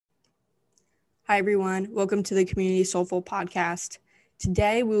Hi, everyone. Welcome to the Community Soulful podcast.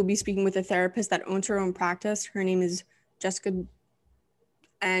 Today, we will be speaking with a therapist that owns her own practice. Her name is Jessica,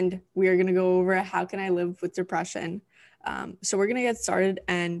 and we are going to go over how can I live with depression. So we're going to get started,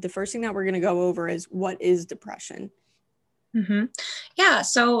 and the first thing that we're going to go over is what is depression? Yeah,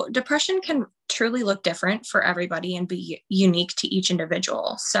 so depression can truly look different for everybody and be unique to each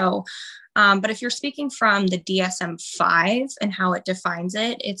individual. But if you're speaking from the DSM-5 and how it defines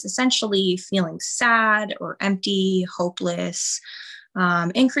it, it's essentially feeling sad or empty, hopeless,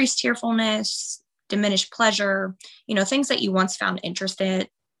 increased tearfulness, diminished pleasure, things that you once found interested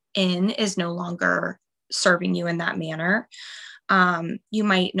in is no longer serving you in that manner. You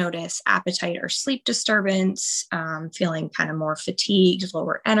might notice appetite or sleep disturbance, feeling kind of more fatigued,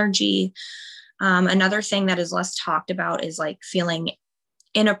 lower energy. Another thing that is less talked about is like feeling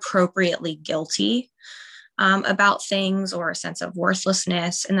inappropriately guilty about things or a sense of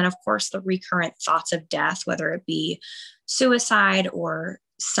worthlessness. And then, of course, the recurrent thoughts of death, whether it be suicide or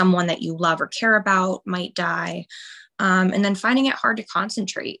someone that you love or care about might die. And then finding it hard to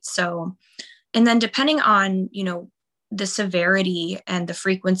concentrate. And then depending on, the severity and the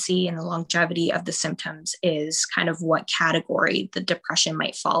frequency and the longevity of the symptoms is kind of what category the depression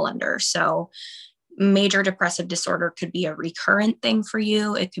might fall under. So major depressive disorder could be a recurrent thing for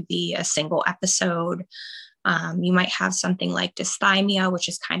you. It could be a single episode. You might have something like dysthymia, which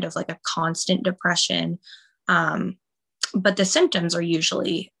is kind of like a constant depression. But the symptoms are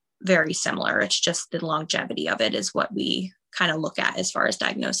usually very similar. It's just the longevity of it is what we kind of look at as far as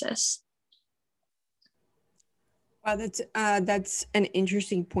diagnosis. Wow, that's an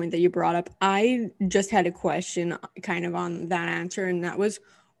interesting point that you brought up. I just had a question kind of on that answer, and that was,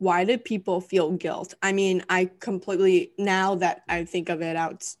 why do people feel guilt? I mean, I completely, now that I think of it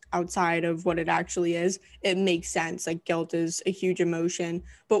outside of what it actually is, it makes sense. Like, guilt is a huge emotion,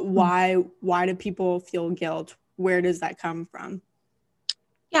 but why do people feel guilt? Where does that come from?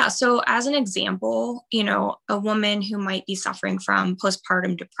 Yeah. So as an example, a woman who might be suffering from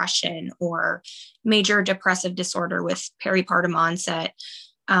postpartum depression or major depressive disorder with peripartum onset,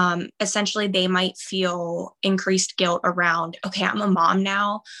 essentially they might feel increased guilt around, okay, I'm a mom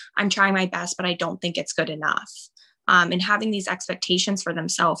now, I'm trying my best, but I don't think it's good enough. And having these expectations for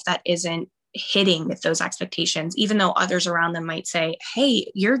themselves that isn't hitting those expectations, even though others around them might say,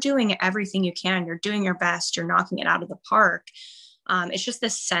 hey, you're doing everything you can, you're doing your best, you're knocking it out of the park. It's just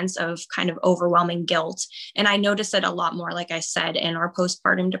this sense of kind of overwhelming guilt. And I notice it a lot more, like I said, in our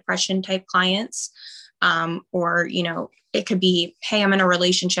postpartum depression type clients. Or, it could be, hey, I'm in a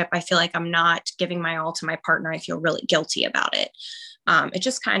relationship, I feel like I'm not giving my all to my partner, I feel really guilty about it. It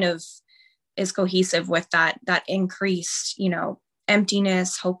just kind of is cohesive with that increased,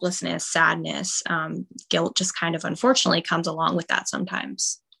 emptiness, hopelessness, sadness. Guilt just kind of unfortunately comes along with that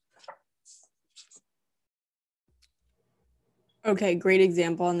sometimes. Okay, great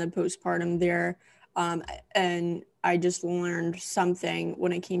example on the postpartum there. And I just learned something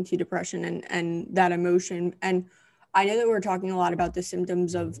when it came to depression and that emotion. And I know that we're talking a lot about the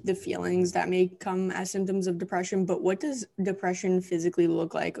symptoms of the feelings that may come as symptoms of depression, but what does depression physically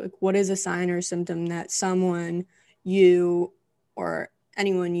look like? Like, what is a sign or symptom that someone you or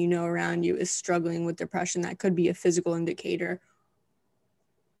anyone you know around you is struggling with depression that could be a physical indicator?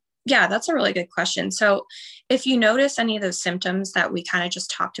 Yeah, that's a really good question. So if you notice any of those symptoms that we kind of just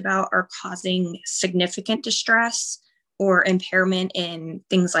talked about are causing significant distress or impairment in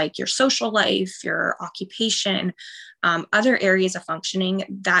things like your social life, your occupation, other areas of functioning,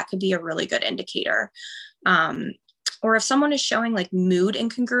 that could be a really good indicator. Or if someone is showing like mood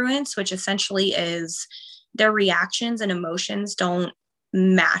incongruence, which essentially is their reactions and emotions don't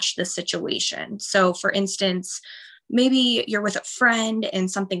match the situation. So for instance, maybe you're with a friend and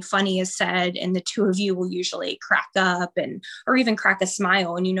something funny is said and the two of you will usually crack up or even crack a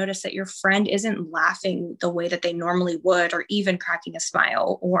smile, and you notice that your friend isn't laughing the way that they normally would or even cracking a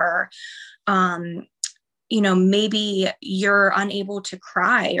smile. Or maybe you're unable to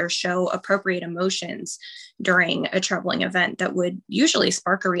cry or show appropriate emotions during a troubling event that would usually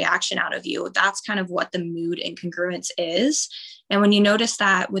spark a reaction out of you. That's kind of what the mood incongruence is. And when you notice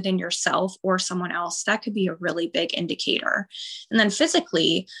that within yourself or someone else, that could be a really big indicator. And then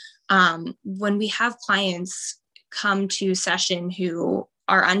physically, when we have clients come to session who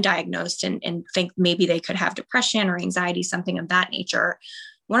are undiagnosed and think maybe they could have depression or anxiety, something of that nature,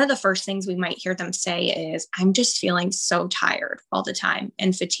 one of the first things we might hear them say is, I'm just feeling so tired all the time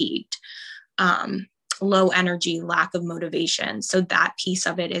and fatigued, low energy, lack of motivation. So that piece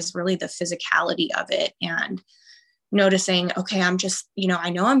of it is really the physicality of it, and noticing, okay, I'm just, I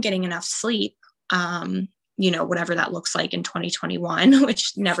know I'm getting enough sleep. whatever that looks like in 2021,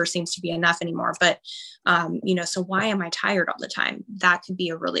 which never seems to be enough anymore. But, so why am I tired all the time? That could be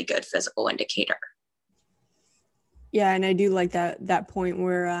a really good physical indicator. Yeah, and I do like that point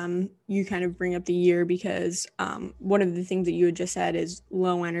where you kind of bring up the year, because one of the things that you had just said is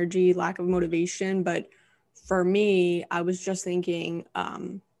low energy, lack of motivation. But for me, I was just thinking,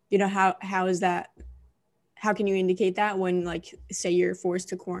 how is that? How can you indicate that when, like, say you're forced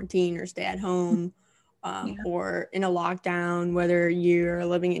to quarantine or stay at home, or in a lockdown, whether you're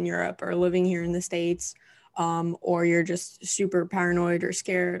living in Europe or living here in the States, or you're just super paranoid or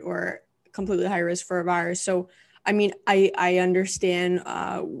scared or completely high risk for a virus. So I mean, I understand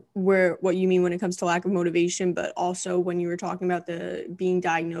what you mean when it comes to lack of motivation, but also when you were talking about the being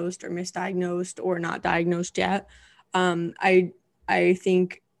diagnosed or misdiagnosed or not diagnosed yet, I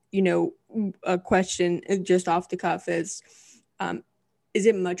think, a question just off the cuff is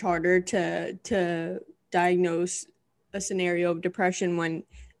it much harder to diagnose a scenario of depression when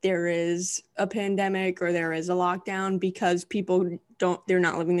there is a pandemic or there is a lockdown, because they're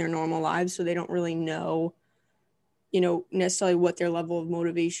not living their normal lives, so they don't really know necessarily what their level of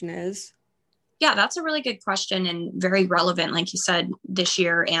motivation is? Yeah, that's a really good question and very relevant, like you said, this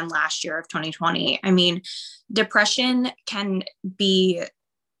year and last year of 2020. I mean, depression can be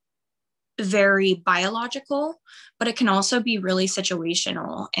very biological, but it can also be really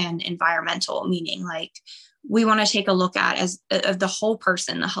situational and environmental, meaning like we want to take a look at of the whole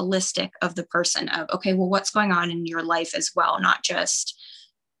person, the holistic of the person of, okay, well, what's going on in your life as well? Not just,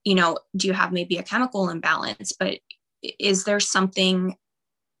 do you have maybe a chemical imbalance, but is there something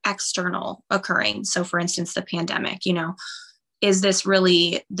external occurring? So for instance, the pandemic, is this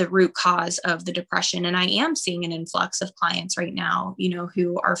really the root cause of the depression? And I am seeing an influx of clients right now,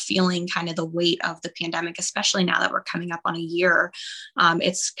 who are feeling kind of the weight of the pandemic, especially now that we're coming up on a year.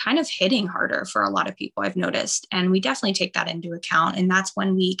 It's kind of hitting harder for a lot of people, I've noticed. And we definitely take that into account. And that's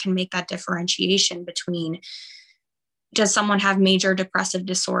when we can make that differentiation between, does someone have major depressive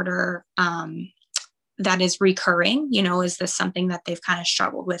disorder that is recurring? Is this something that they've kind of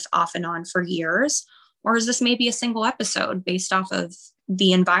struggled with off and on for years? Or is this maybe a single episode based off of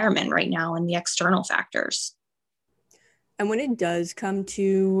the environment right now and the external factors? And when it does come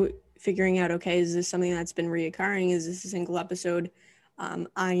to figuring out, okay, is this something that's been reoccurring? Is this a single episode?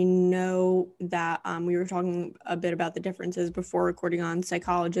 I know that we were talking a bit about the differences before recording on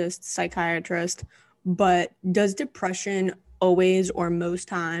psychologist, psychiatrist, but does depression always or most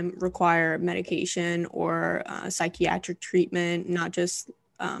time require medication or psychiatric treatment, not just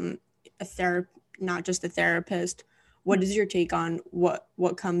not just a therapist? What is your take on what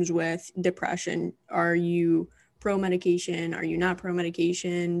comes with depression? Are you pro medication? Are you not pro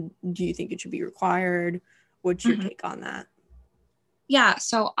medication? Do you think it should be required? What's your take on that? Yeah,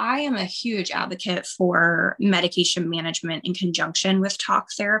 so I am a huge advocate for medication management in conjunction with talk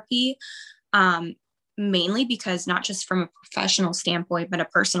therapy. Mainly because not just from a professional standpoint, but a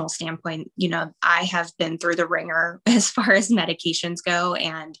personal standpoint, I have been through the ringer as far as medications go,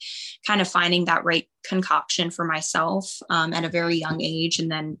 and kind of finding that right concoction for myself at a very young age, and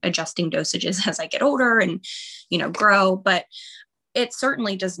then adjusting dosages as I get older and, grow. But it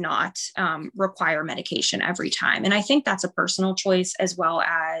certainly does not require medication every time. And I think that's a personal choice, as well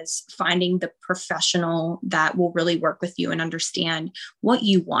as finding the professional that will really work with you and understand what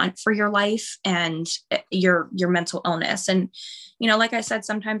you want for your life and your mental illness. And, like I said,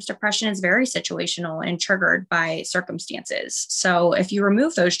 sometimes depression is very situational and triggered by circumstances. So if you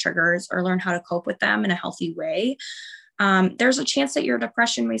remove those triggers or learn how to cope with them in a healthy way, there's a chance that your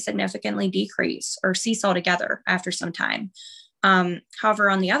depression may significantly decrease or cease altogether after some time. However,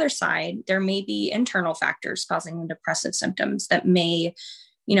 on the other side, there may be internal factors causing depressive symptoms that may,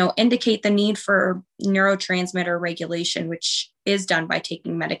 indicate the need for neurotransmitter regulation, which is done by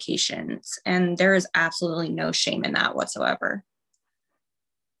taking medications. And there is absolutely no shame in that whatsoever.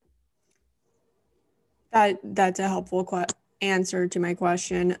 That's a helpful answer to my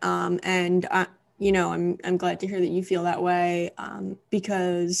question. And I'm glad to hear that you feel that way,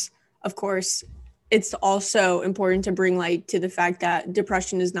 because of course, it's also important to bring light to the fact that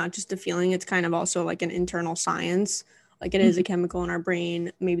depression is not just a feeling. It's kind of also like an internal science. Like, it is a chemical in our brain,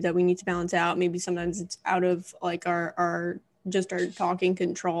 maybe that we need to balance out. Maybe sometimes it's out of like our talking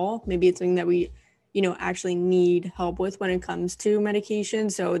control. Maybe it's something that we, actually need help with when it comes to medication.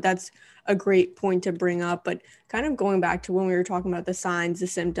 So that's a great point to bring up. But kind of going back to when we were talking about the signs, the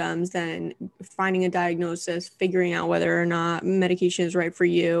symptoms, then finding a diagnosis, figuring out whether or not medication is right for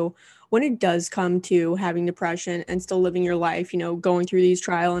you. When it does come to having depression and still living your life, going through these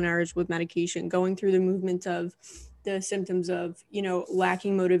trial and errors with medication, going through the movement of, the symptoms of,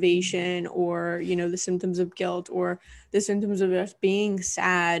 lacking motivation, or, the symptoms of guilt, or the symptoms of just being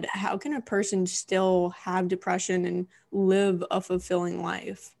sad, how can a person still have depression and live a fulfilling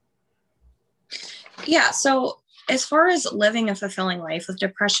life? Yeah. So as far as living a fulfilling life with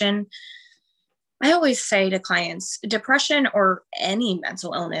depression, I always say to clients, depression or any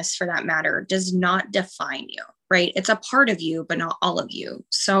mental illness for that matter does not define you, right? It's a part of you, but not all of you.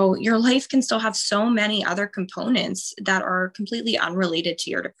 So your life can still have so many other components that are completely unrelated to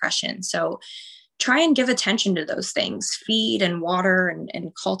your depression. So try and give attention to those things, feed and water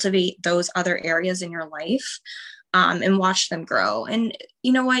and cultivate those other areas in your life, and watch them grow. And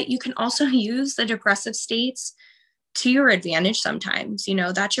you know what? You can also use the depressive states to your advantage sometimes.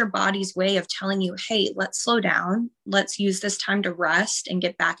 That's your body's way of telling you, hey, let's slow down. Let's use this time to rest and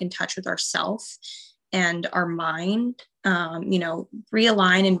get back in touch with ourselves and our mind,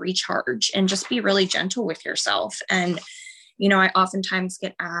 realign and recharge and just be really gentle with yourself. And, I oftentimes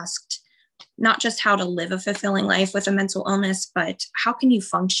get asked not just how to live a fulfilling life with a mental illness, but how can you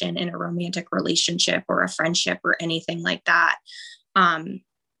function in a romantic relationship or a friendship or anything like that? And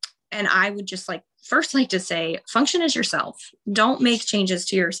I would just first like to say, function as yourself. Don't make changes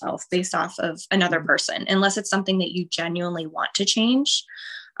to yourself based off of another person, unless it's something that you genuinely want to change.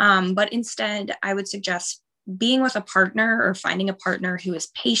 But instead, I would suggest being with a partner or finding a partner who is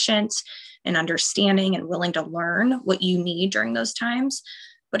patient and understanding and willing to learn what you need during those times,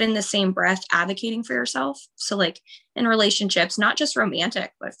 but in the same breath, advocating for yourself. So in relationships, not just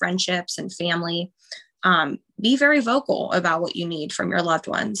romantic, but friendships and family, be very vocal about what you need from your loved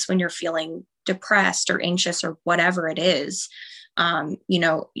ones when you're feeling depressed or anxious or whatever it is.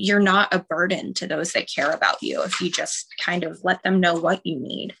 You're not a burden to those that care about you if you just kind of let them know what you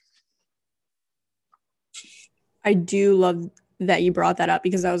need. I do love that you brought that up,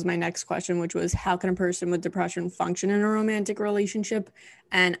 because that was my next question, which was, how can a person with depression function in a romantic relationship?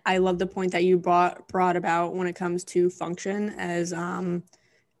 And I love the point that you brought about when it comes to function as, in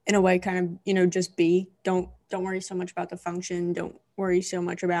a way, kind of, just be. Don't worry so much about the function. Don't worry so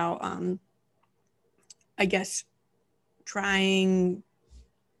much about, I guess, trying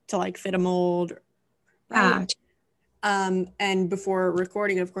to fit a mold. Right? And before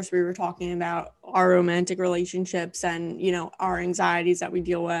recording, of course, we were talking about our romantic relationships and, our anxieties that we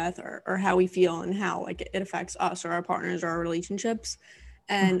deal with, or how we feel and how it affects us or our partners or our relationships.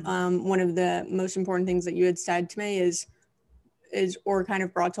 And one of the most important things that you had said to me is or kind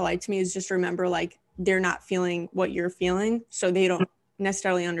of brought to light to me is just remember, they're not feeling what you're feeling, so they don't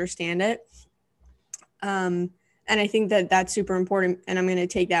necessarily understand it. And I think that that's super important. And I'm going to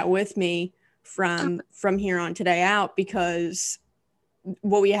take that with me from here on today out, because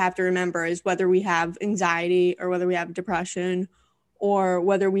what we have to remember is whether we have anxiety or whether we have depression or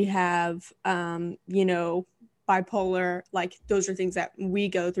whether we have, bipolar, those are things that we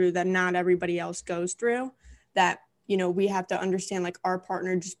go through that not everybody else goes through, that, we have to understand, our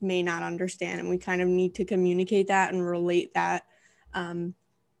partner just may not understand. And we kind of need to communicate that and relate that,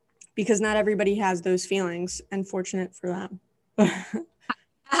 because not everybody has those feelings, and fortunate for them.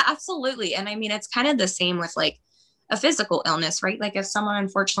 Absolutely. And I mean, it's kind of the same with a physical illness, right? If someone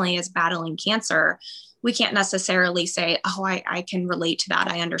unfortunately is battling cancer, we can't necessarily say, oh, I can relate to that.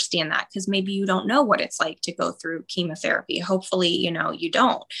 I understand that, because maybe you don't know what it's like to go through chemotherapy. Hopefully, you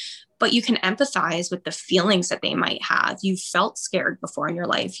don't, but you can empathize with the feelings that they might have. You've felt scared before in your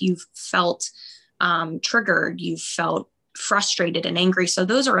life. You've felt triggered. You've felt frustrated and angry. So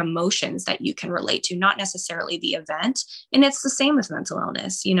those are emotions that you can relate to, not necessarily the event. And it's the same with mental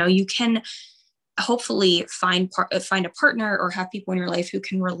illness. You can hopefully find a partner or have people in your life who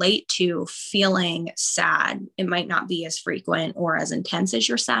can relate to feeling sad. It might not be as frequent or as intense as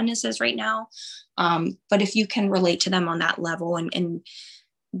your sadness is right now. But if you can relate to them on that level and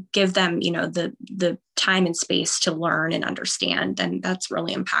give them, the time and space to learn and understand, then that's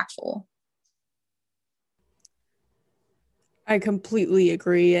really impactful. I completely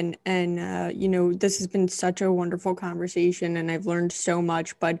agree. And this has been such a wonderful conversation and I've learned so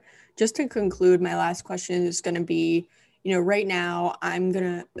much. But just to conclude, my last question is going to be, right now, I'm going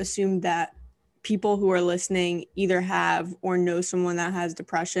to assume that people who are listening either have or know someone that has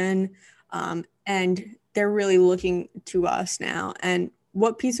depression, and they're really looking to us now. And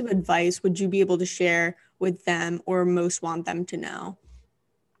what piece of advice would you be able to share with them or most want them to know?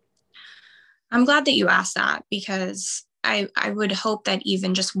 I'm glad that you asked that, because I would hope that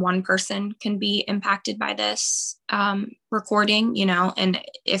even just one person can be impacted by this recording, and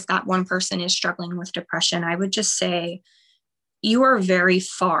if that one person is struggling with depression, I would just say you are very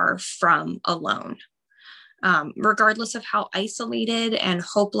far from alone. Regardless of how isolated and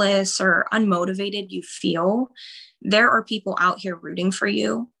hopeless or unmotivated you feel, there are people out here rooting for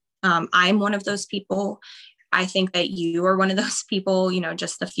you. I'm one of those people. I think that you are one of those people,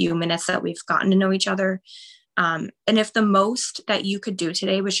 just the few minutes that we've gotten to know each other. And if the most that you could do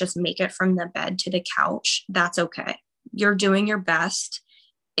today was just make it from the bed to the couch, that's okay. You're doing your best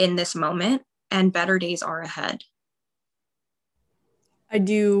in this moment, and better days are ahead. I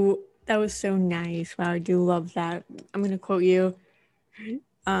do. That was so nice. Wow, I do love that. I'm going to quote you.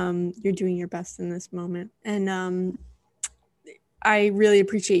 You're doing your best in this moment. And I really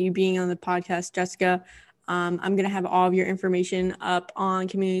appreciate you being on the podcast, Jessica. I'm going to have all of your information up on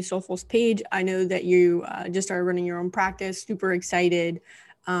Community Soulful's page. I know that you just started running your own practice. Super excited.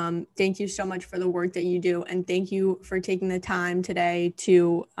 Thank you so much for the work that you do. And thank you for taking the time today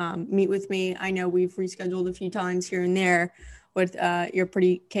to meet with me. I know we've rescheduled a few times here and there with your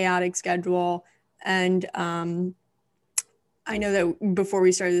pretty chaotic schedule. And I know that before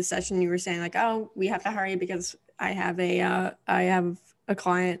we started the session, you were saying like, oh, we have to hurry because I have a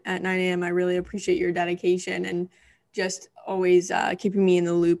client at 9 a.m. I really appreciate your dedication and just always keeping me in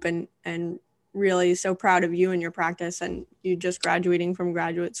the loop, and really so proud of you and your practice, and you just graduating from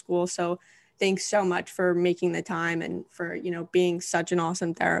graduate school. So thanks so much for making the time and for, being such an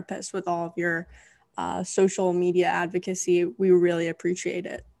awesome therapist with all of your social media advocacy. We really appreciate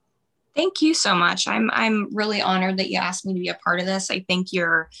it. Thank you so much. I'm really honored that you asked me to be a part of this. I think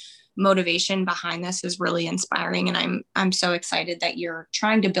your motivation behind this is really inspiring, and I'm so excited that you're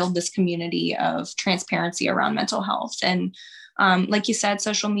trying to build this community of transparency around mental health. And like you said,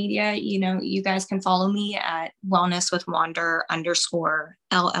 social media, you guys can follow me at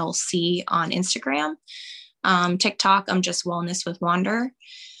wellnesswithwander_LLC on Instagram. TikTok, I'm just Wellness with Wander.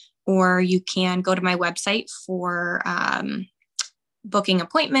 Or you can go to my website for booking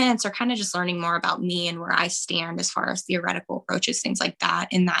appointments or kind of just learning more about me and where I stand as far as theoretical approaches, things like that.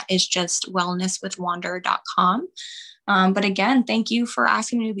 And that is just wellnesswithwander.com. But again, thank you for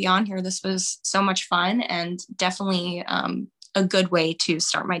asking me to be on here. This was so much fun and definitely a good way to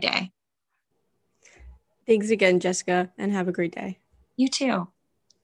start my day. Thanks again, Jessica, and have a great day. You too.